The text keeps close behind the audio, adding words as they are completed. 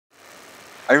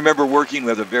I remember working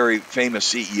with a very famous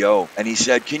CEO, and he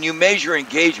said, "Can you measure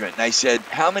engagement?" And I said,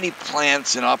 "How many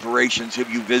plants and operations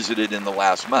have you visited in the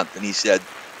last month?" And he said,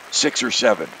 6 or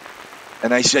 7.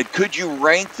 And I said, "Could you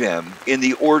rank them in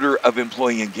the order of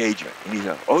employee engagement?" And he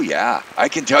said, "Oh yeah, I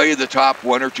can tell you the top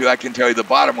 1 or 2, I can tell you the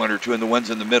bottom 1 or 2, and the ones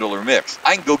in the middle are mixed.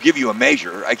 I can go give you a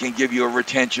measure. I can give you a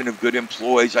retention of good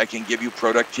employees. I can give you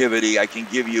productivity. I can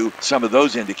give you some of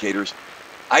those indicators.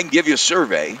 I can give you a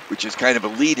survey, which is kind of a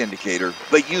lead indicator,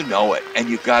 but you know it, and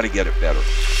you've got to get it better."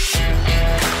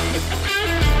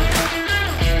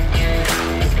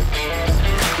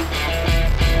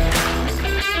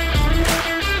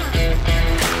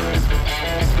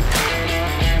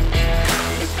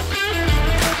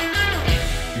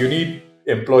 You need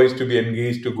employees to be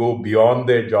engaged to go beyond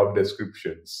their job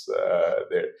descriptions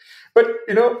there. But,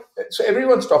 so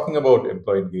everyone's talking about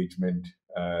employee engagement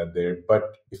there.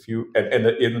 But if you, and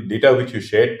in the data which you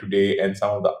shared today and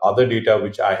some of the other data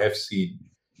which I have seen,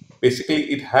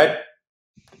 basically it had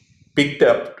picked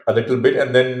up a little bit.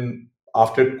 And then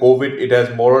after COVID, it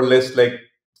has more or less like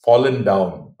fallen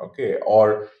down. Okay.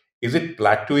 Or is it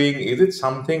plateauing? Is it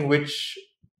something which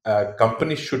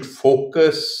companies should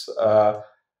focus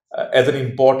as an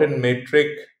important metric?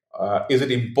 Is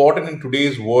it important in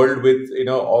today's world with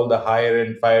all the hire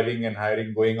and firing and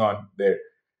hiring going on there?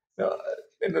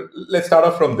 Let's start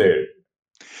off from there.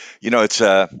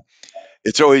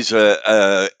 It's always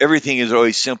everything is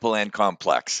always simple and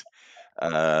complex.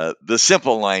 The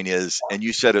simple line is, and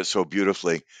you said it so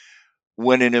beautifully,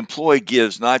 when an employee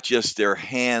gives not just their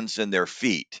hands and their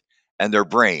feet and their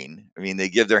brain, I mean, they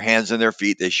give their hands and their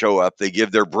feet, they show up, they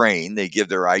give their brain, they give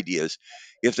their ideas.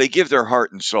 If they give their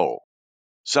heart and soul,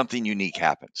 something unique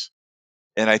happens.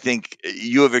 And I think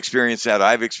you have experienced that.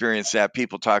 I've experienced that.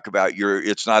 People talk about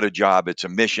it's not a job, it's a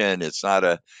mission. It's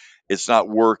not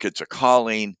work, it's a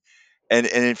calling. And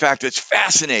in fact, it's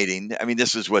fascinating. I mean,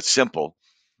 this is what's simple.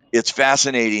 It's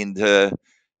fascinating to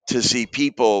see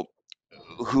people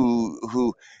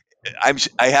who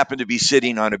I happen to be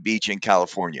sitting on a beach in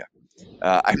California.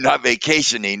 I'm not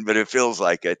vacationing, but it feels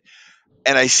like it.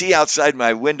 And I see outside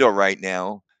my window right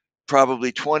now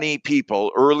probably 20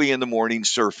 people early in the morning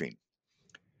surfing.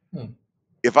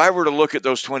 If I were to look at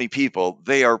those 20 people,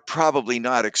 they are probably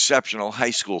not exceptional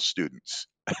high school students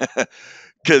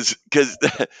because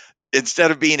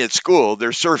instead of being at school, they're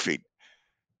surfing.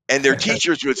 And their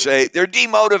teachers would say they're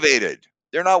demotivated.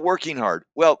 They're not working hard.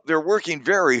 Well, they're working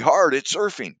very hard at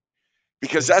surfing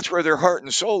because that's where their heart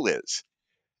and soul is.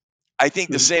 I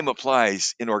think the same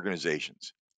applies in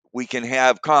organizations. We can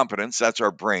have competence, that's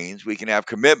our brains. We can have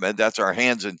commitment, that's our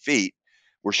hands and feet.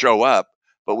 We show up,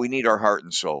 but we need our heart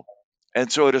and soul.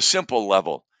 And so at a simple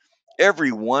level,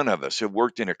 every one of us have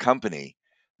worked in a company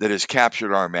that has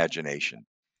captured our imagination.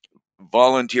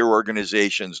 Volunteer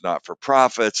organizations,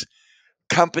 not-for-profits,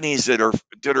 companies that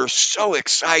are so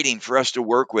exciting for us to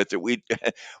work with that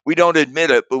we don't admit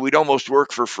it, but we'd almost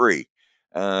work for free.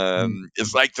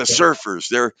 It's like the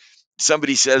surfers.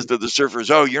 Somebody says to the surfers,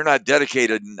 "Oh, you're not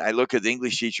dedicated." And I look at the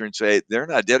English teacher and say, "They're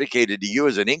not dedicated to you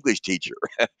as an English teacher."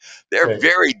 They're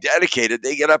very dedicated.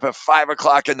 They get up at 5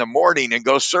 o'clock in the morning and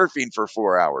go surfing for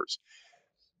 4 hours.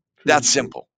 That's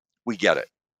simple. We get it.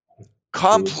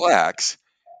 Complex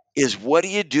is, what do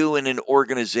you do in an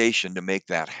organization to make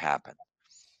that happen?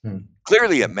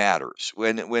 Clearly, it matters.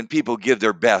 When people give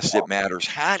their best, it matters.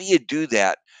 How do you do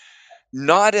that?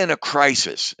 Not in a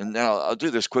crisis. And now I'll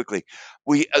do this quickly.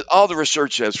 All the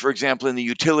research says, for example, in the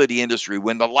utility industry,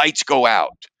 when the lights go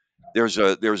out, there's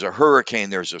a hurricane,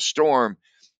 there's a storm,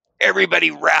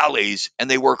 everybody rallies and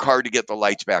they work hard to get the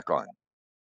lights back on.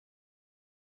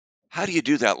 How do you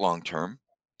do that long term?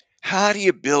 How do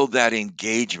you build that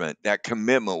engagement, that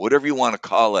commitment, whatever you want to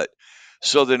call it,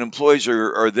 so that employees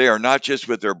are there, not just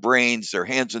with their brains, their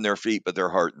hands and their feet, but their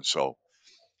heart and soul?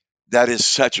 That is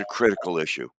such a critical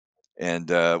issue. And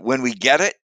when we get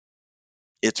it,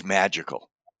 it's magical.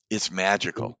 It's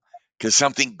magical because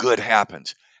something good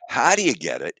happens. How do you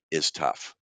get it is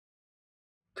tough.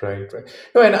 Right.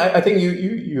 No, and I think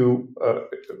you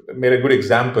made a good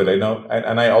example.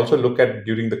 And I also look at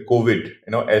during the COVID.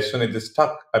 As soon as it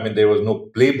stuck, I mean, there was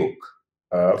no playbook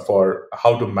for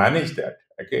how to manage that.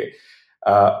 Okay,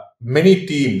 many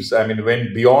teams, I mean,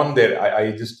 went beyond their.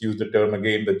 I just use the term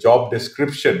again, the job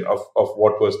description of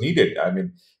what was needed. I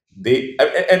mean,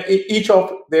 and each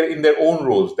of they're in their own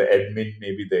roles. The admin,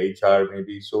 maybe the HR,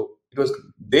 maybe so.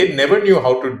 They never knew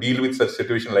how to deal with such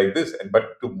situation like this,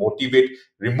 but to motivate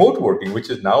remote working, which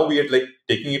is now we are like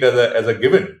taking it as a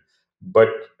given. But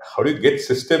how do you get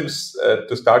systems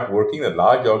to start working in a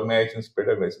large organization, spread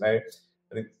organization? I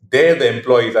think they're the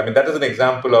employees. I mean, that is an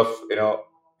example of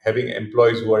having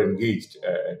employees who are engaged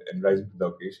and rising to the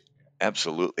occasion.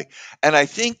 Absolutely. And I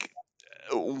think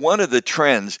one of the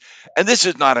trends, and this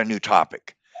is not a new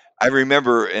topic. I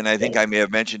remember, and I think I may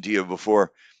have mentioned to you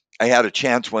before, I had a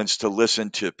chance once to listen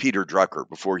to Peter Drucker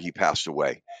before he passed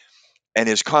away. And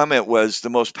his comment was the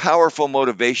most powerful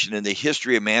motivation in the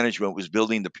history of management was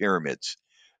building the pyramids.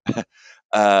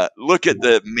 Look at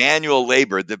the manual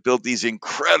labor that built these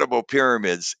incredible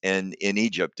pyramids in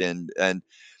Egypt, and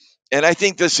I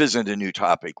think this isn't a new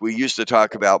topic. We used to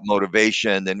talk about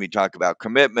motivation, then we talk about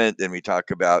commitment, then we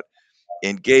talk about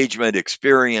engagement,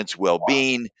 experience,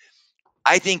 well-being.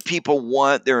 I think people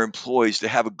want their employees to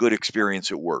have a good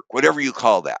experience at work, whatever you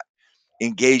call that.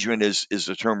 Engagement is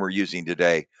the term we're using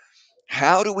today.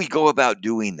 How do we go about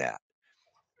doing that?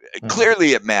 Mhm.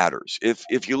 Clearly, it matters.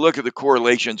 If you look at the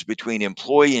correlations between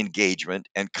employee engagement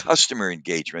and customer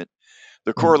engagement,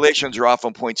 the Mhm. correlations are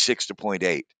often 0.6 to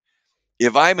 0.8.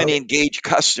 If I'm an Okay. engaged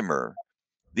customer,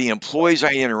 the employees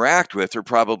I interact with are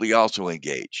probably also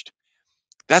engaged.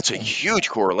 That's a Mhm. huge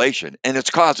correlation, and it's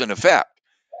cause and effect.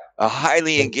 A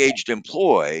highly engaged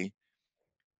employee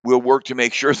will work to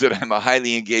make sure that I'm a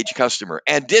highly engaged customer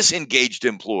and disengaged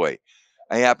employee.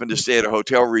 I happened to stay at a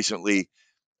hotel recently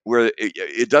where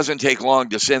it doesn't take long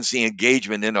to sense the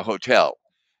engagement in a hotel.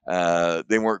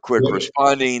 They weren't quick Yeah.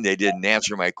 responding. They didn't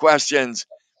answer my questions.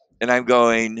 And I'm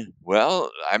going,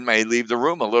 well, I may leave the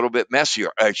room a little bit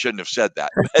messier. I shouldn't have said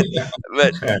that,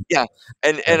 but yeah.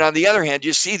 And on the other hand,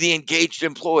 you see the engaged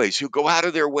employees who go out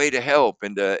of their way to help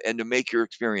and to make your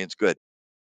experience good.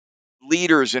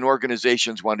 Leaders and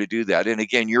organizations want to do that. And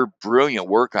again, your brilliant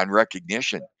work on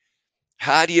recognition.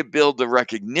 How do you build the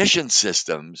recognition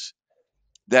systems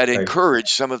that Right.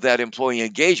 encourage some of that employee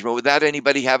engagement without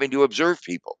anybody having to observe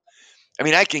people? I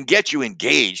mean, I can get you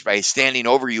engaged by standing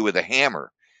over you with a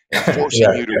hammer and forcing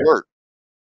Yeah. you to Yeah. work,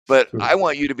 but True. I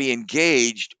want you to be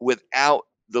engaged without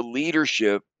the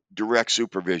leadership direct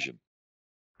supervision.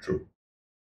 True.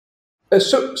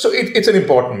 So it's an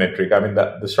important metric. I mean,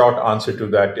 the short answer to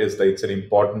that is that it's an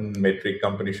important metric.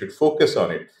 Companies should focus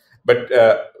on it.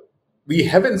 But we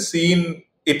haven't seen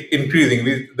it increasing.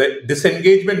 The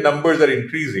disengagement numbers are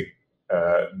increasing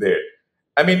there.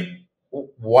 I mean,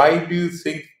 why do you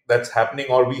think that's happening,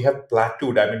 or we have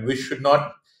plateaued? I mean, we should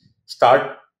not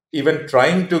start even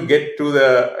trying to get to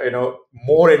the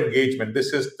more engagement.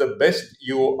 This is the best.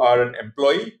 You are an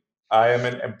employee. I am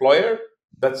an employer.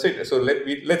 That's it. So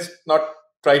let's not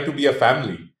try to be a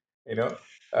family.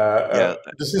 Yeah,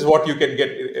 This is what you can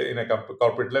get in a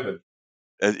corporate level.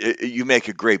 you make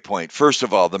a great point. First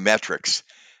of all, the metrics.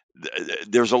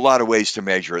 There's a lot of ways to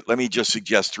measure it. Let me just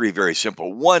suggest three very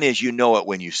simple. One is you know it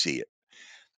when you see it.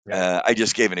 Yeah. I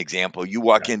just gave an example. You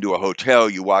walk into a hotel,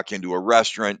 you walk into a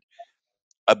restaurant,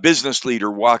 a business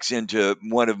leader walks into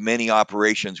one of many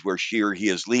operations where she or he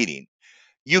is leading.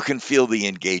 You can feel the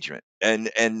engagement, and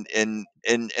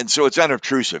so it's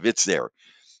unobtrusive. It's there.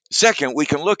 Second, we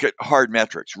can look at hard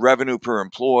metrics: revenue per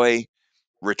employee,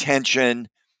 retention,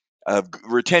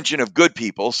 retention of good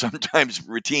people. Sometimes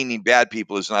retaining bad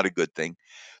people is not a good thing,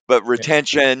 but Yeah.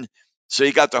 retention. So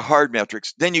you got the hard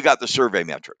metrics. Then you got the survey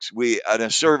metrics. We and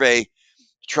a survey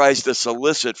tries to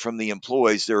solicit from the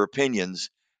employees their opinions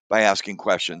by asking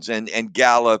questions. And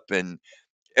Gallup and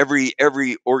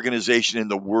every organization in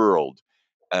the world,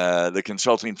 the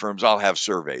consulting firms all have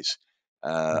surveys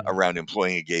Mhm. around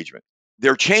employee engagement.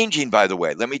 They're changing, by the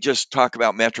way. Let me just talk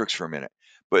about metrics for a minute,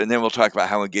 but and then we'll talk about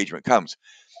how engagement comes.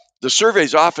 The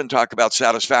surveys often talk about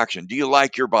satisfaction. Do you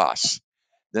like your boss?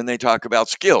 Then they talk about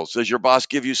skills. Does your boss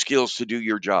give you skills to do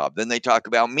your job? Then they talk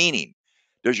about meaning.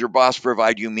 Does your boss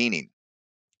provide you meaning?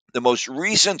 The most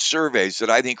recent surveys that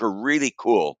I think are really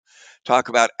cool talk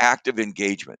about active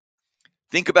engagement.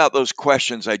 Think about those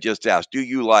questions I just asked. Do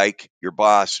you like your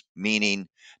boss? Meaning.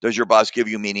 Does your boss give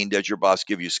you meaning? Does your boss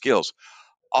give you skills?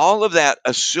 All of that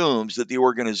assumes that the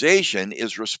organization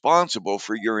is responsible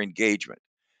for your engagement.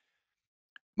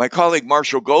 My colleague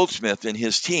Marshall Goldsmith and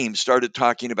his team started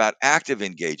talking about active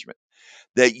engagement,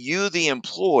 that you, the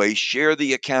employee, share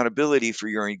the accountability for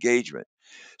your engagement.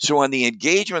 So on the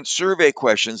engagement survey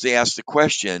questions, they asked the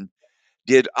question,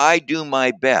 did I do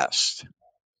my best?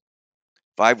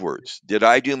 5 words. Did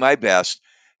I do my best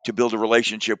to build a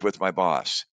relationship with my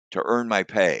boss, to earn my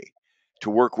pay, to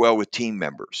work well with team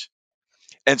members?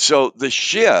 And so the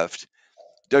shift,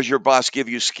 does your boss give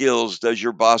you skills? Does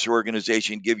your boss or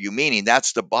organization give you meaning?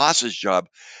 That's the boss's job.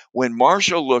 When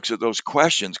Marshall looks at those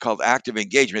questions called active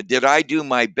engagement, did I do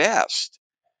my best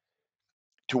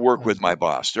to work with my Mhm.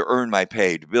 boss, to earn my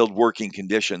pay, to build working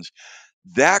conditions?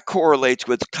 That correlates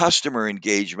with customer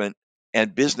engagement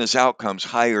and business outcomes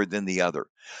higher than the other.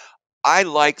 I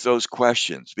like those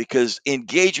questions because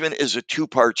engagement is a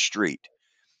two-part street.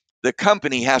 The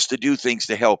company has to do things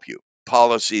to help you,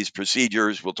 policies,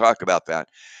 procedures, we'll talk about that.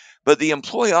 But the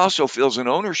employee also feels an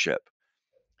ownership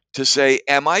to say,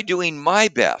 am I doing my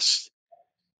best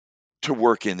to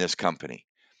work in this company?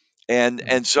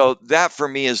 And so that for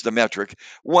me is the metric.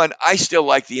 One, I still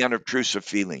like the unobtrusive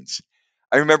feelings.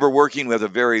 I remember working with a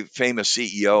very famous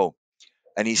CEO,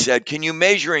 and he said, "Can you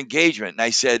measure engagement?" And I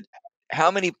said,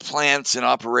 "How many plants and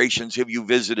operations have you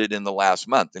visited in the last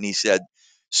month?" And he said,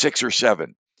 6 or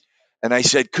 7. And I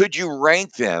said, "Could you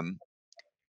rank them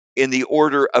in the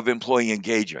order of employee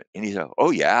engagement?" And he said,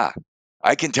 "Oh yeah,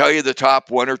 I can tell you the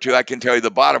top 1 or 2, I can tell you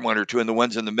the bottom 1 or 2, and the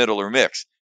ones in the middle are mixed."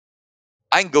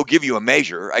 I can go give you a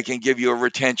measure. I can give you a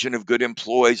retention of good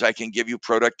employees. I can give you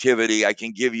productivity. I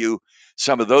can give you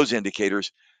some of those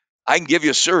indicators. I can give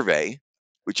you a survey,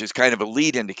 which is kind of a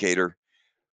lead indicator,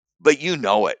 but you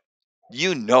know it.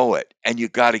 You know it, and you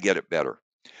got to get it better.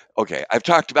 Okay, I've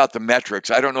talked about the metrics.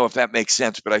 I don't know if that makes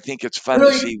sense, but I think it's fun No,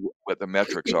 to it, see what the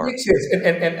metrics it are. makes sense,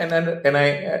 and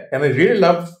I really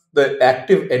love the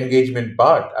active engagement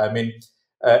part. I mean,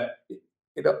 uh,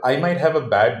 I might have a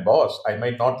bad boss. I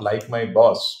might not like my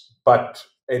boss, but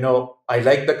I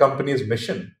like the company's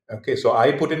mission. Okay, so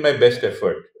I put in my best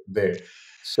effort there.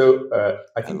 So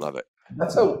I I think love it.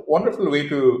 that's a wonderful way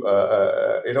to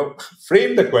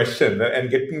frame the question and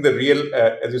getting the real,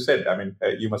 as you said. I mean,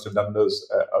 you must have done those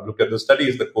or looked at those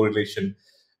studies, the correlation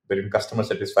between customer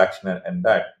satisfaction and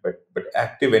that, but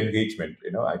active engagement.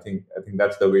 I think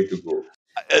that's the way to go.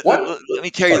 One, Let me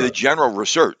tell you sorry. the general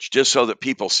research, just so that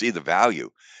people see the value.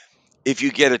 If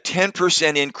you get a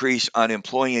 10% increase on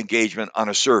employee engagement on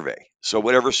a survey, so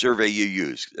whatever survey you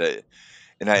use,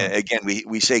 again,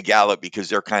 we say Gallup because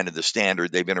they're kind of the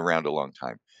standard. They've been around a long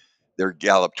time. They're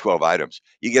Gallup 12 items.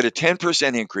 You get a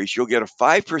 10% increase, you'll get a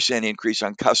 5% increase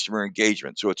on customer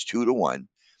engagement. So it's 2 to 1,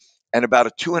 and about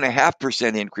a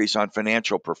 2.5% increase on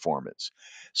financial performance.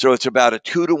 So it's about a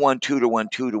 2 to 1, 2 to 1,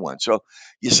 2 to 1. So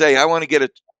you say, I want to get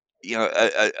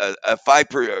a 5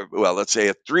 well, let's say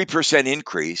a 3%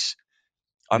 increase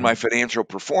on my Mhm. financial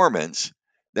performance.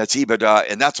 That's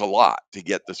EBITDA, and that's a lot to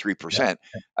get the Yeah, 3%.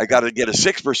 I yeah, got to get a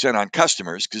 6% on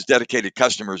customers because dedicated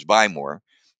customers buy more.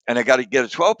 And I got to get a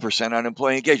 12% on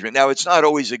employee engagement. Now, it's not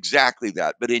always exactly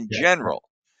that, but in yeah. general,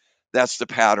 that's the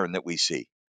pattern that we see.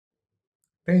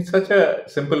 It's such a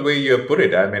simple way you have put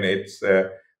it. I mean, it's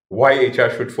why HR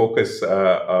should focus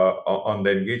on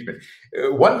the engagement.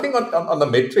 One thing on the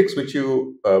metrics which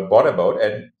you brought about,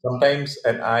 and sometimes,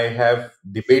 and I have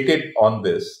debated on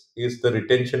this, is the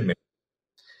retention metric.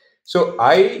 So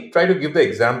I try to give the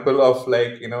example of,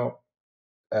 like,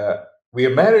 uh, we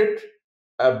are married,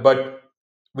 but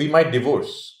we might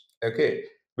divorce. Okay,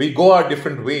 we go our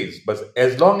different ways, but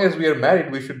as long as we are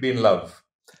married, we should be in love,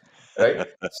 right?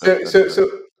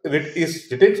 Is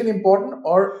retention important,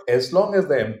 or as long as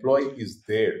the employee is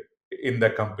there in the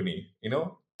company, that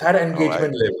Oh, I,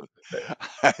 engagement level?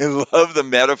 I love the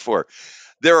metaphor.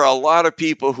 There are a lot of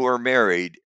people who are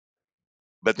married,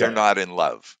 but they're Yeah. not in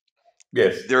love.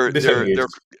 Yes. They're they're they're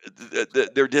Disengaged.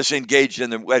 they're disengaged in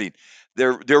the wedding.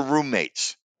 They're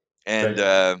roommates, and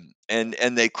Right.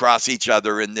 and they cross each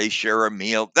other and they share a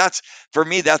meal. That's for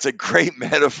me. That's a great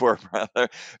metaphor, brother,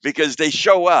 because they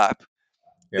show up.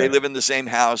 They Yeah. live in the same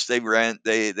house. They rent.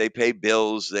 They pay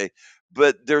bills.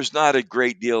 But there's not a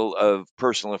great deal of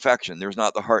personal affection. There's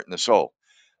not the heart and the soul.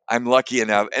 I'm lucky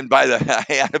enough, and by the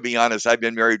I got to be honest, I've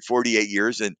been married 48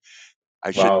 years, and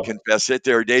I should Wow. confess it.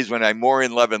 There are days when I'm more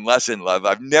in love and less in love.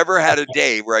 I've never had a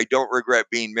day where I don't regret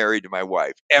being married to my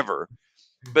wife, ever.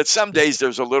 But some days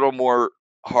there's a little more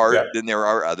heart Yeah. than there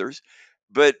are others.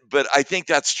 But I think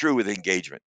that's true with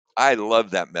engagement. I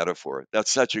love that metaphor.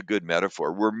 That's such a good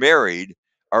metaphor. We're married,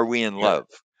 are we in Yeah. love?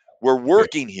 We're Yeah.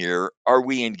 working here, are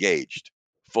we engaged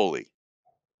fully?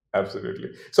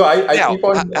 Absolutely. So I Now, keep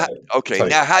on. okay, Sorry.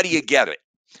 now how do you get it?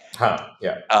 Huh.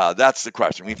 Yeah. That's the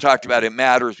question. We've talked about it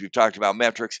matters. We've talked about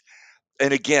metrics.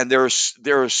 And again, there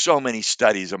are so many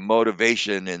studies of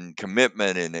motivation and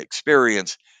commitment and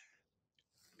experience.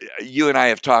 You and I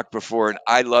have talked before, and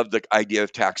I love the idea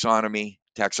of taxonomy.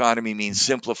 Taxonomy means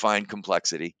simplifying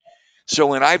complexity. So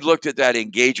when I've looked at that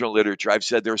engagement literature, I've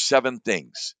said there are 7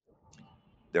 things.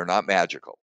 They're not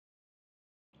magical.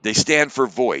 They stand for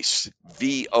voice,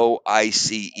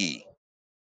 VOICE,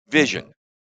 vision. Mhm.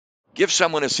 Give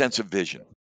someone a sense of vision.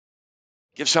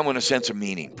 Give someone a sense of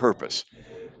meaning, purpose.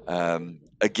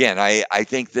 Again, I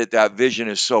think that that vision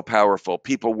is so powerful.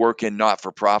 People work in not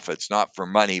for profits, not for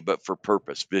money, but for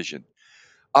purpose, vision.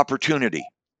 Opportunity.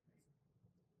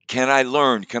 Can I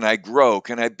learn? Can I grow?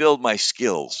 Can I build my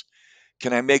skills?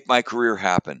 Can I make my career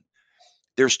happen?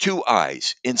 There's two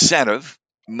I's. Incentive.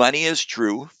 Money is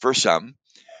true for some.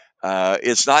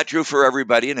 It's not true for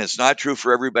everybody, and it's not true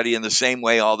for everybody in the same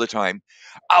way all the time.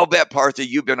 I'll bet, Partha,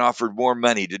 you've been offered more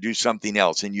money to do something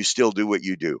else, and you still do what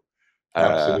you do. Uh,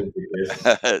 Absolutely,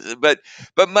 yes.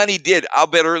 but money did. I'll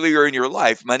bet earlier in your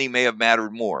life, money may have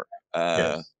mattered more. Uh,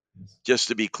 Yes. Yes. just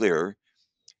to be clear,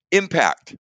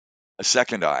 impact, a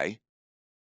second I.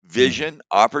 Mm. Vision,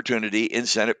 opportunity,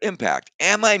 incentive, impact.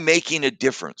 Am I making a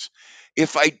difference?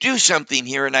 If I do something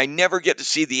here and I never get to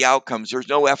see the outcomes, there's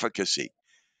no efficacy.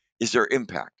 Is there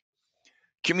impact?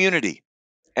 Community.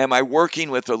 Am I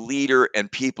working with a leader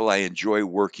and people I enjoy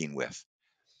working with?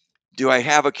 Do I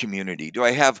have a community? Do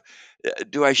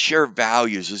I share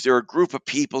values? Is there a group of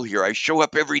people here? I show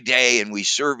up every day and we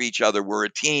serve each other. We're a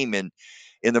team. And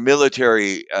in the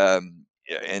military, and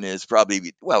it's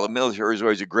probably, well, the military is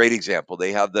always a great example.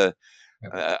 They have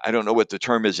I don't know what the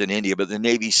term is in India, but the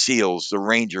Navy SEALs, the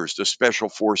Rangers, the Special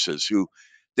Forces,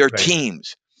 they're Right.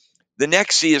 teams. The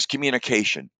next C is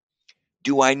communication.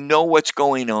 Do I know what's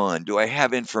going on? Do I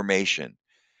have information?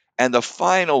 And the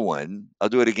final one, I'll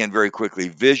do it again very quickly: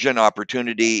 vision,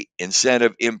 opportunity,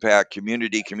 incentive, impact,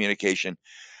 community, communication.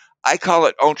 I call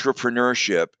it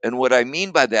entrepreneurship. And what I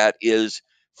mean by that is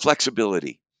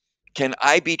flexibility. Can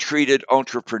I be treated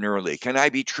entrepreneurially? Can I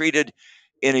be treated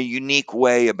in a unique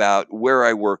way about where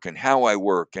I work and how I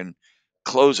work and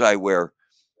clothes I wear?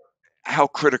 How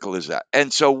critical is that?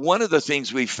 And so, one of the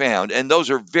things we found, and those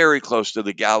are very close to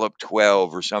the Gallup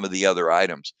 12 or some of the other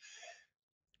items,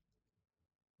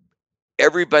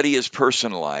 everybody is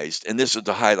personalized. And this is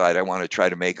the highlight I want to try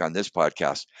to make on this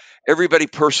podcast. Everybody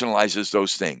personalizes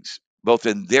those things, both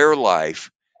in their life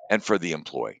and for the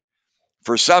employee.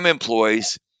 For some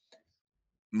employees,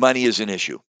 money is an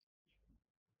issue.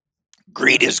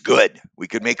 Greed is good. We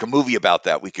could make a movie about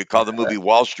that. We could call the movie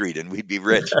Wall Street and we'd be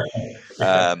rich.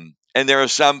 Yeah. And there are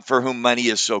some for whom money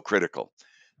is so critical.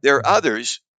 There are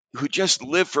others who just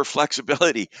live for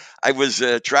flexibility. I was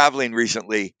traveling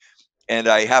recently and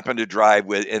I happened to drive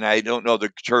with, and I don't know the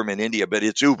term in India, but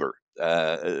it's Uber,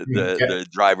 Mm. Yeah. the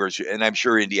drivers, and I'm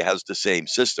sure India has the same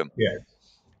system. Yeah.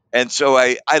 And so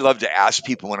I love to ask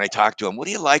people when I talk to them, what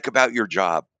do you like about your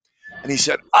job? And he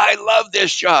said, I love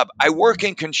this job. I work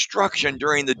in construction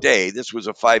during the day. This was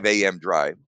a 5 a.m.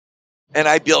 drive. And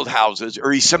I build houses,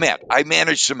 or cement. I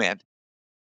manage cement.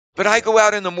 But I go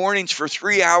out in the mornings for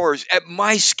 3 hours at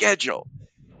my schedule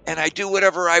and I do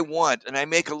whatever I want and I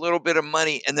make a little bit of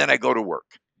money and then I go to work.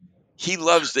 He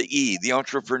loves the E, the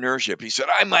entrepreneurship. He said,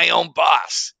 I'm my own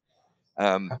boss. He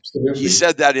Absolutely.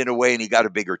 said that in a way and he got a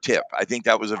bigger tip. I think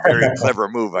that was a very clever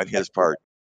move on his part.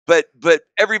 But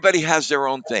everybody has their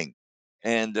own thing.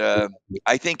 And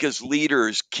I think as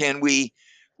leaders, can we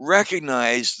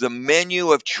recognize the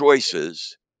menu of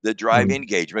choices that drive Mm.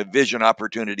 engagement, vision,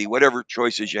 opportunity, whatever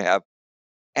choices you have?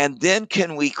 And then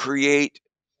can we create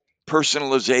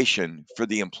personalization for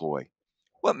the employee?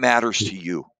 What matters to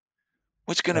you?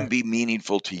 What's going to Right. be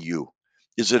meaningful to you?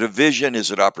 Is it a vision?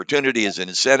 Is it opportunity? Is it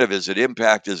incentive? Is it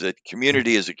impact? Is it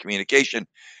community? Is it communication?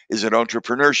 Is it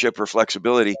entrepreneurship or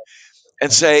flexibility? And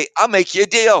Right. say, I'll make you a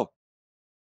deal.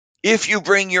 If you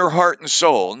bring your heart and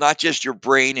soul, not just your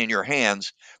brain and your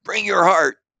hands, bring your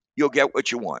heart, you'll get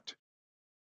what you want.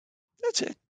 That's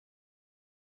it.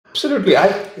 Absolutely.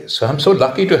 I'm so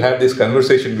lucky to have this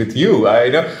conversation with you. I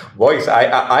know voice.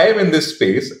 I am in this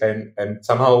space, and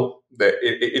somehow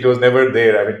it was never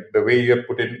there. I mean, the way you have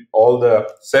put in all the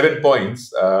 7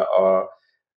 points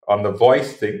on the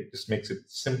voice thing just makes it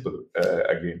simple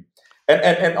again.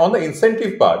 And on the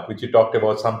incentive part, which you talked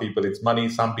about, some people it's money,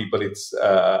 some people it's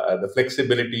the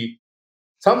flexibility,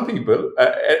 some people,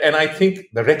 and I think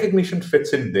the recognition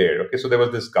fits in there. Okay, so there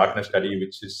was this Gartner study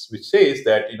which says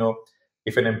that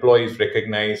if an employee is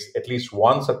recognized at least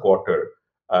once a quarter,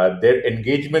 their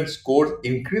engagement scores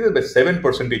increases by 7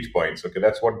 percentage points. Okay,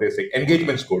 that's what they say.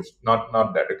 Engagement scores, not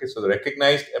that. Okay, so the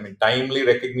recognized, I mean, timely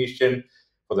recognition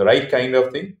for the right kind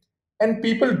of thing, and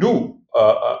people do.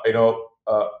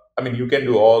 I mean, you can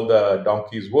do all the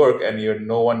donkey's work, and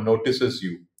no one notices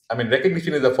you. I mean,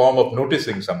 recognition is a form of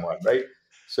noticing someone, right?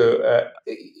 So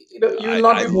you will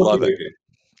not I be love it. motivated.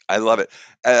 I love it.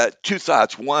 Two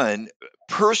thoughts. One,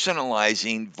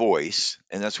 personalizing voice,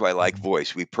 and that's why I like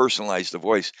voice. We personalize the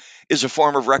voice, is a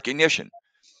form of recognition.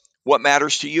 What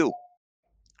matters to you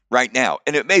right now?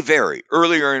 And it may vary.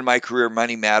 Earlier in my career,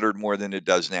 money mattered more than it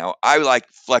does now. I like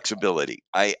flexibility.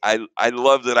 I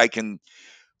love that I can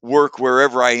work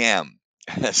wherever I am.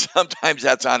 Sometimes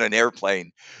that's on an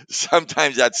airplane.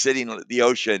 Sometimes that's sitting at the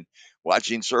ocean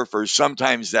watching surfers.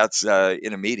 Sometimes that's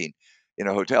in a meeting in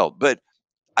a hotel. But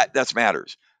that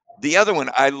matters. The other one,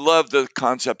 I love the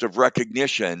concept of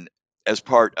recognition. as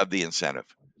part of the incentive.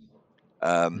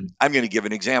 I'm going to give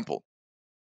an example.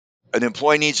 An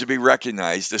employee needs to be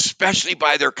recognized, especially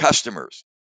by their customers.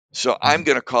 So I'm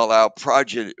going to call out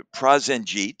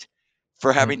Prasenjit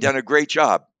for having done a great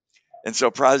job. And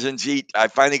so Prasenjit, I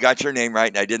finally got your name right,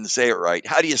 and I didn't say it right.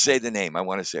 How do you say the name? I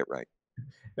want to say it right.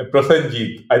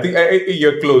 Prasanjit. I think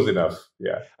you're close enough.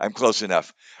 Yeah. I'm close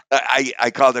enough.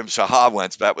 I called him Saha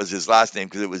once, but that was his last name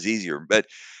because it was easier. But,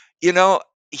 you know,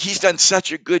 he's done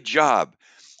such a good job.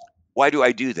 Why do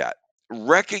I do that?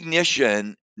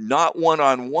 Recognition, not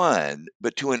one-on-one,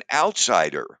 but to an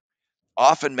outsider,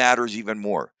 often matters even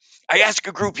more. I asked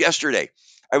a group yesterday.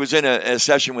 I was in a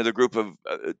session with a group of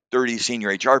 30 senior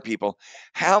HR people.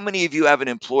 How many of you have an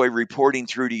employee reporting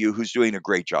through to you who's doing a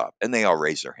great job? And they all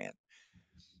raise their hand.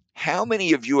 How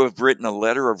many of you have written a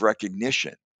letter of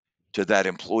recognition to that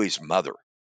employee's mother?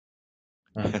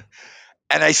 And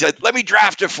I said, let me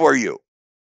draft it for you.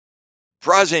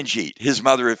 Prasenjit, his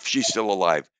mother, if she's still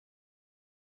alive.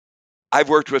 I've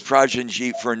worked with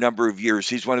Prasenjit for a number of years.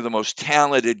 He's one of the most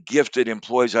talented, gifted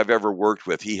employees I've ever worked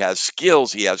with. He has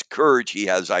skills, he has courage, he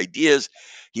has ideas,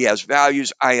 he has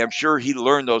values. I am sure he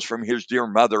learned those from his dear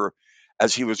mother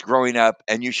as he was growing up,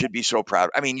 and you should be so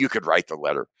proud. I mean, you could write the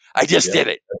letter. I just did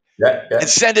it and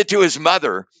send it to his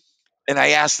mother. And I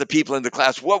asked the people in the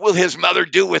class, what will his mother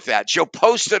do with that? She'll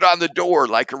post it on the door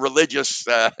like a religious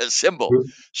symbol.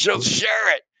 She'll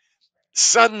share it.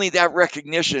 Suddenly that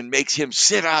recognition makes him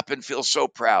sit up and feel so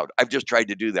proud. I've just tried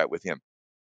to do that with him.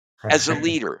 As a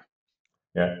leader,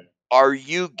 Yeah. are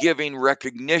you giving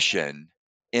recognition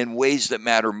in ways that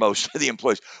matter most to the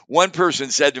employees? One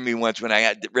person said to me once when I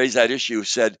had raised that issue,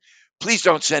 said, please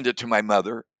don't send it to my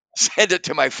mother. Send it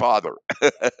to my father.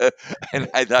 And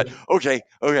I thought, okay,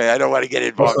 I don't want to get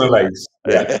involved in Personalized.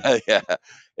 Yeah. that. Yeah.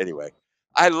 Anyway,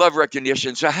 I love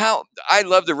recognition. So I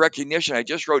love the recognition. I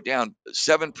just wrote down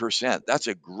 7%. That's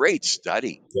a great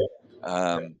study.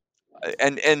 Yeah. Um,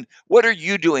 and what are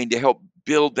you doing to help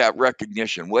build that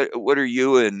recognition? What are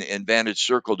you and Vantage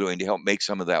Circle doing to help make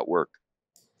some of that work?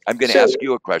 I'm going to So, ask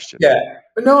you a question. yeah,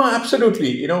 no,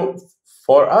 absolutely.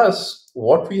 For us,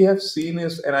 what we have seen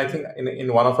is, and I think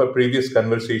in one of our previous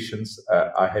conversations,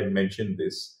 I had mentioned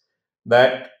this,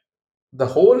 that the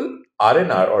whole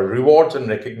R&R or rewards and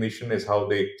recognition is how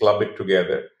they club it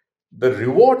together. The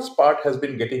rewards part has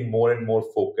been getting more and more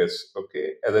focused.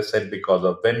 Okay, as I said, because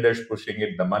of vendors pushing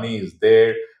it, the money is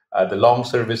there. The long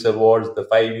service awards, the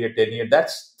 5-year, 10-year,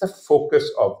 that's the focus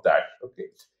of that. Okay,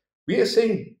 we are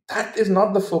saying that is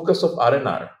not the focus of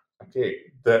R&R. Okay,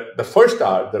 the first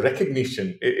R, the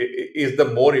recognition, is the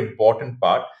more important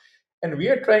part, and we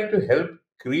are trying to help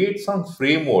create some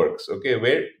frameworks. Okay,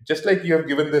 where just like you have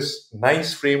given this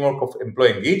nice framework of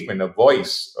employee engagement, a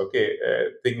voice, okay,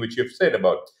 thing which you've said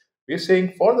about. We are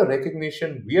saying for the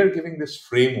recognition, we are giving this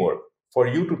framework for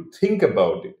you to think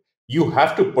about it. You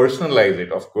have to personalize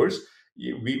it, of course.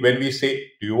 When we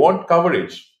say, do you want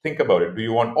coverage? Think about it. Do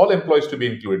you want all employees to be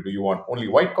included? Do you want only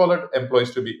white collar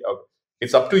employees to be?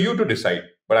 It's up to you to decide.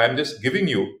 But I'm just giving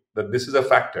you that this is a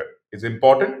factor. It's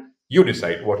important. You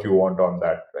decide what you want on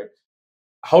that, right?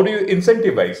 How do you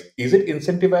incentivize? Is it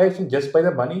incentivizing just by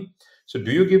the money? So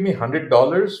do you give me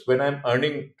 $100 when I'm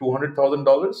earning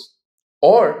 $200,000,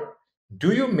 or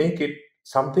do you make it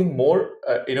something more,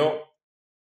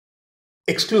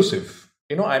 exclusive?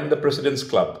 I'm in the President's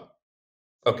Club.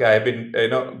 Okay, I've been,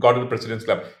 got to the President's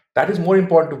Club. That is more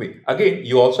important to me. Again,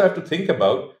 you also have to think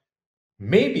about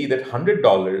maybe that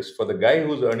 $100 for the guy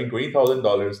who's earning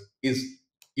 $20,000 is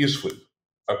useful.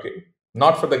 Okay,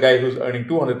 not for the guy who's earning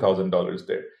 $200,000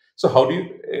 there. So how do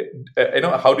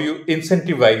how do you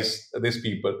incentivize these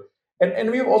people?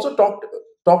 And we've also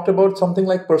talked about something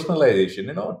like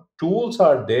personalization. Tools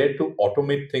are there to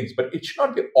automate things, but it should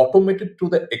not be automated to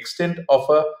the extent of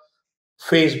a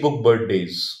Facebook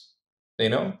birthdays.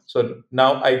 So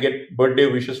now I get birthday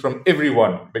wishes from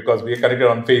everyone because we are connected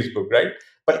on Facebook, right?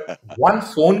 But one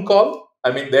phone call,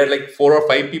 I mean, there are like 4 or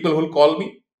 5 people who'll call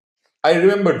me. I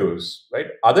remember those, right?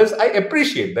 Others, I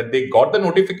appreciate that they got the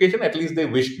notification, at least they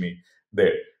wished me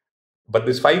there. But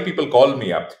these 5 people called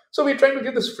me up. So we're trying to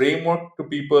give this framework to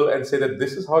people and say that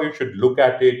this is how you should look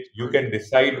at it. You can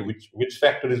decide which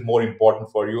factor is more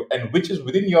important for you and which is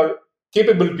within your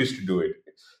capabilities to do it.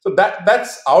 So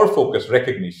that's our focus,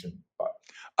 recognition part.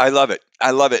 I love it.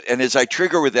 I love it. And as I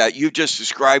trigger with that, you just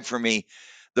described for me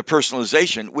the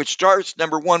personalization, which starts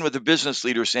number one with a business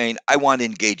leader saying, I want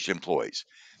engaged employees.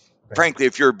 Frankly,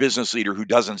 if you're a business leader who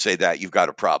doesn't say that, you've got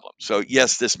a problem. So,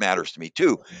 yes, this matters to me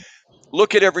too.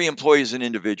 Look at every employee as an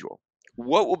individual.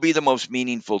 What will be the most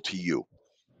meaningful to you?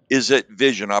 Is it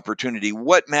vision, opportunity?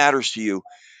 What matters to you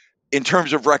in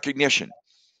terms of recognition?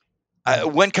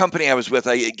 One company I was with,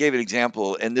 I gave an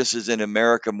example, and this is in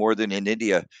America more than in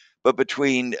India. But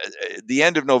between the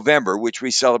end of November, which we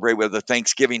celebrate with the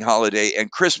Thanksgiving holiday,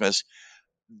 and Christmas,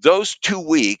 those 2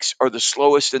 weeks are the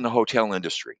slowest in the hotel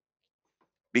industry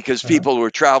because Uh-huh. people who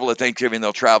travel at Thanksgiving,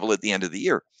 they'll travel at the end of the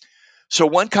year. So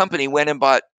one company went and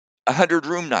bought 100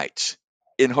 room nights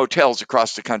in hotels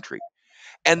across the country.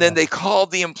 And then they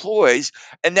called the employees,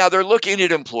 and now they're looking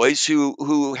at employees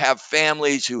who have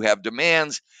families, who have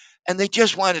demands, and they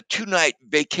just want a 2 night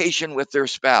vacation with their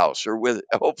spouse or with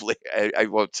hopefully I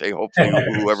won't say hopefully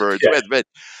whoever it's Yeah, with, but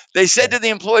they said to the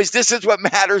employees, "This is what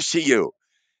matters to you."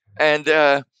 And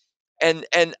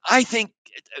and I think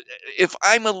if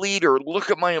I'm a leader, look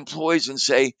at my employees and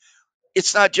say,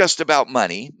 it's not just about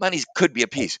money. Money could be a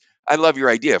piece. I love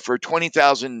your idea. For a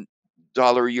 $20,000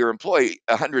 a year employee,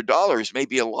 $100 may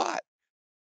be a lot.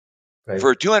 right.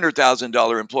 For a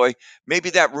 $200,000 employee,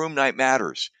 maybe that room night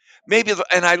matters. Maybe,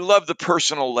 and I love the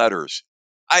personal letters.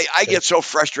 I Right. get so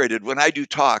frustrated when I do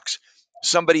talks.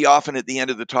 Somebody often at the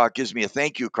end of the talk gives me a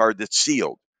thank you card that's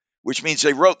sealed, which means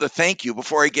they wrote the thank you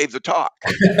before I gave the talk.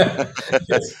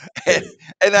 Yes, and, yes,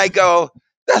 and I go,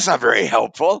 that's not very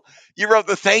helpful. You wrote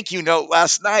the thank you note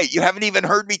last night. You haven't even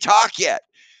heard me talk yet.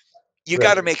 You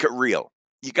got to right. make it real.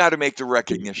 You got to make the True,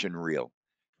 recognition real,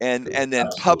 and true. and then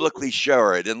Absolutely. publicly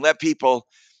share it and let people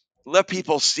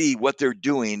see what they're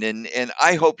doing. And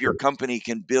I hope your True, company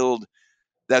can build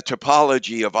that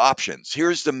topology of options.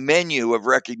 Here's the menu of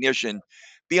recognition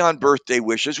beyond birthday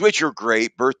wishes, which are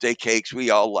great. Birthday cakes, we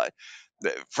all like.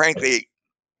 Frankly,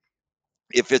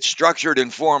 if it's structured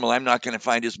and formal, I'm not going to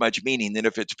find as much meaning than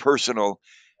if it's personal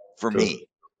for true, me.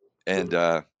 And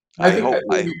true. I I hope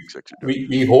I think hope six are doing it.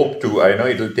 we hope to. I know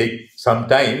it'll take some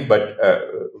time, but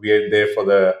we are there for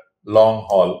the long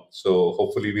haul. So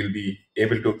hopefully we'll be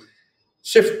able to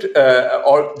shift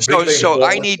or bring the So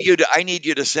I importance. need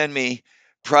you to send me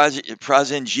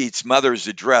Prasenjit's mother's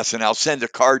address, and I'll send a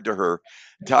card to her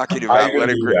talking I about will what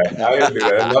a do great. that. I will do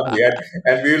that. Lovely,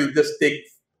 and we will just take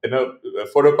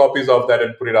photocopies of that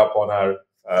and put it up on our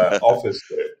office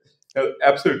there.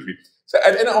 Absolutely. So,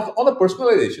 and on the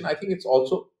personalization, I think it's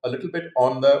also a little bit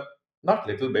on the not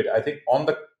little bit. I think on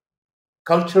the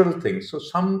cultural things. So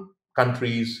some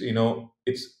countries,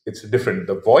 it's different.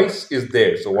 The voice is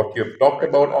there. So what you have talked Great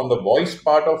about comment. on the voice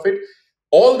part of it,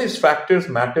 all these factors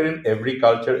matter in every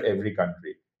culture, every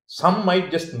country. Some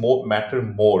might just matter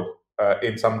more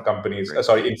in some companies. Great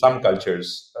Sorry, in some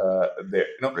cultures. There,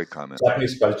 great comment.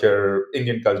 Japanese culture,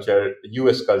 Indian culture,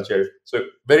 U.S. culture. So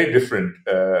very different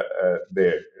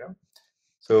there.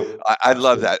 So I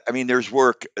love absolutely. that. I mean, there's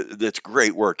work that's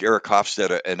great work. Eric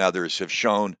Hofstede and others have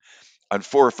shown on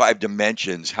 4 or 5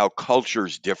 dimensions how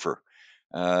cultures differ.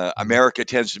 America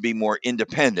tends to be more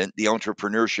independent, the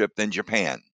entrepreneurship, than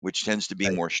Japan, which tends to be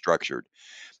Right. more structured.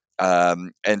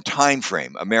 And time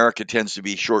frame, America tends to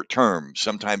be short term.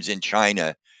 Sometimes in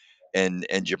China and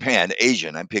Japan,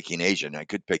 Asian. I'm picking Asian. I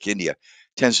could pick India.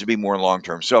 Tends to be more long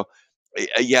term. So,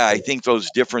 yeah, I Right. think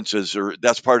those differences are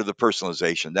that's part of the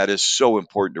personalization. That is so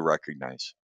important to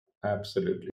recognize.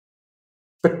 Absolutely.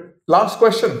 But last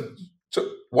question.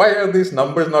 So why are these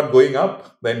numbers not going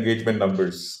up? The engagement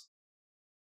numbers.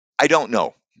 I don't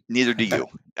know. Neither do you,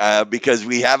 because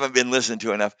we haven't been listened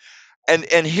to enough. And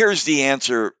here's the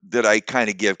answer that I kind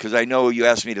of give because I know you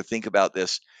asked me to think about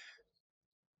this.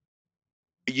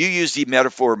 You use the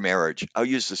metaphor of marriage. I'll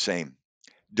use the same.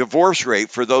 Divorce rate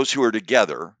for those who are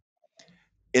together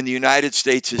in the United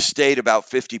States has stayed about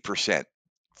 50%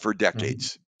 for Mhm.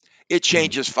 decades. It Mhm.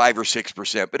 changes 5 or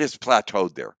 6%, but it's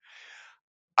plateaued there.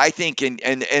 I think and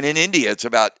in India it's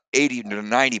about 80 to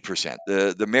 90%.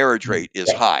 The marriage Mhm. rate is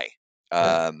Yeah. high.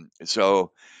 Yeah.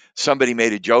 So somebody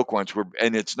made a joke once where,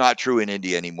 and it's not true in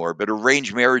India anymore, but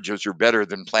arranged marriages are better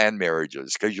than planned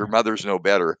marriages because your mothers know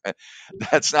better.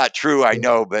 That's not true, I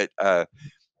know, but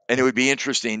and it would be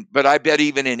interesting. But I bet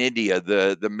even in India,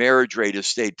 the marriage rate has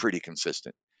stayed pretty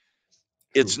consistent.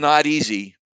 It's True. not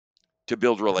easy to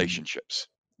build Mhm. relationships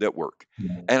that work.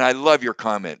 Yeah. And I love your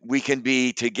comment. We can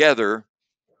be together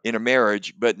in a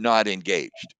marriage, but not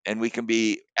engaged. And we can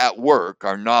be at work,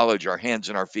 our knowledge, our hands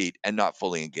and our feet, and not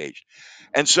fully engaged.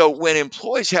 And so when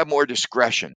employees have more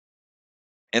discretion,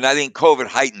 and I think COVID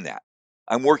heightened that.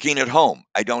 I'm working at home.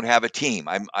 I don't have a team.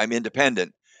 I'm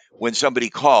independent. When somebody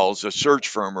calls a search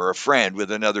firm or a friend with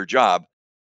another job,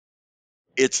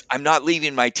 it's I'm not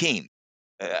leaving my team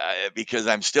because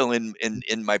I'm still in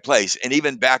my place. And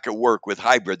even back at work with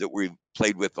hybrid that we've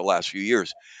played with the last few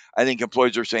years, I think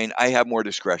employees are saying I have more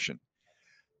discretion.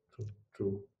 True.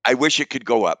 True. I wish it could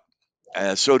go up.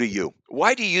 So do you.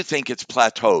 Why do you think it's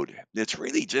plateaued? It's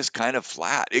really just kind of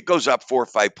flat. It goes up 4 or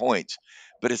 5 points,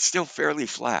 but it's still fairly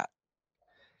flat.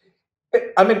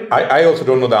 I mean, I also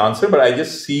don't know the answer, but I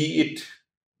just see it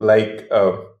like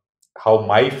how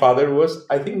my father was.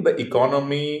 I think the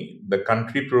economy, the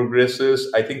country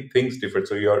progresses. I think things differ.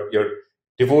 So your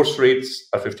divorce rates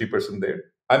are 50% there.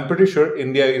 I'm pretty sure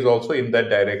India is also in that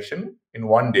direction in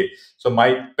one day. So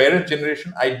my parents'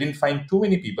 generation, I didn't find too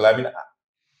many people. I mean,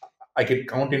 I could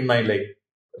count in my like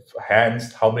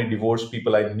hands how many divorced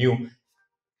people I knew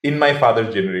in my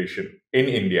father's generation in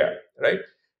India, right?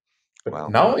 But Wow.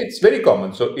 now it's very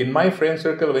common. So in my friend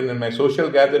circle, when in my social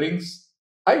gatherings,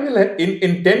 I will have,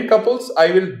 in 10 couples,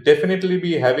 I will definitely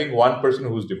be having one person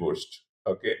who's divorced.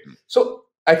 Okay. Mm. So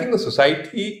I think the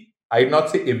society, I'd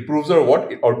not say improves or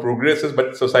what or progresses,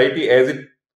 but society as it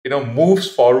moves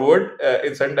forward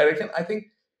in certain direction, I think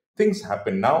things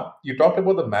happen. Now you talked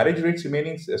about the marriage rates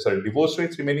remaining, sorry, divorce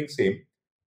rates remaining same,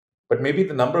 but maybe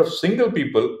the number of single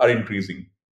people are increasing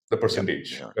the Yep.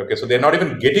 They percentage. are. Okay, so They they're are. not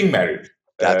even getting married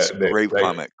That's there, great right?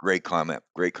 comment. Great comment.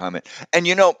 Great comment. And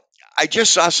I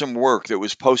just saw some work that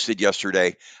was posted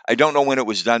yesterday. I don't know when it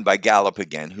was done by Gallup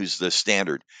again, who's the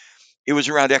standard. It was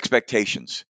around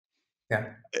expectations. Yeah,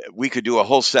 We could do a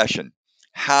whole session.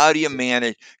 How do you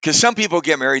manage? Because some people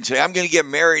get married and say, I'm going to get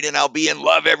married and I'll be in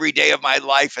love every day of my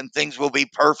life and things will be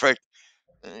perfect.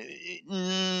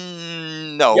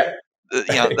 No,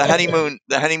 yeah, the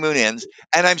honeymoon ends,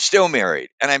 and I'm still married,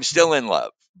 and I'm still in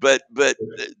love. But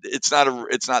it's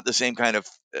not the same kind of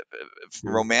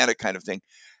romantic kind of thing.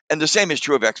 And the same is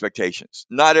true of expectations.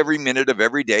 Not every minute of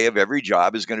every day of every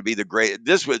job is going to be the great.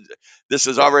 This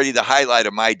is yeah, already the highlight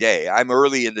of my day. I'm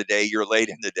early in the day. You're late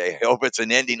in the day. I hope it's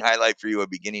an ending highlight for you, a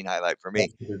beginning highlight for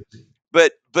me. absolutely.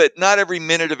 But not every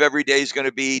minute of every day is going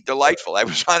to be delightful. I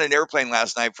was on an airplane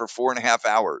last night for 4.5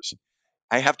 hours.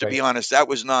 I have to be Right. honest, that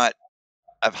was not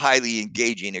a highly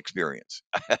engaging experience.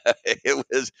 It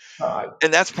was, Uh,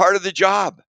 and that's part of the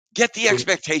job. Get the True.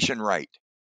 expectation right.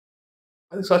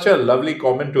 Such a lovely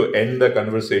comment to end the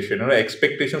conversation.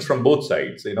 Expectations from both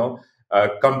sides.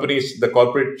 Companies, the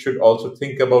corporate should also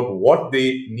think about what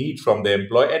they need from the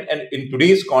employee, and in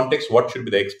today's context, what should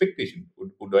be the expectation?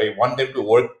 Would I want them to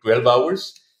work 12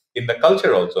 hours in the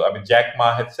culture also? I mean, Jack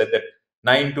Ma had said that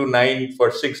 9 to 9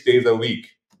 for 6 days a week,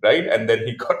 right? And then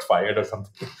he got fired or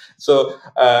something. So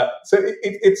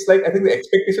it's like I think the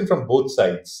expectation from both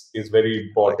sides is very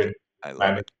I like it. important. I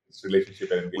love Manage it. this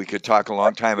relationship and We engagement. could talk a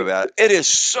long time about it. It is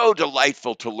so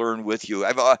delightful to learn with you.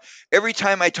 Every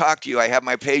time I talk to you, I have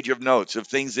my page of notes of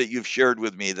things that you've shared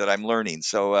with me that I'm learning.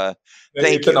 So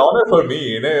thank It's an you. honor for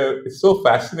me. It's so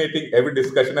fascinating every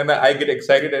discussion, and I get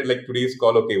excited at like today's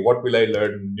call. Okay, what will I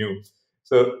learn new?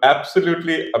 So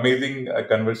absolutely amazing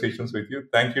conversations with you.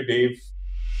 Thank you, Dave.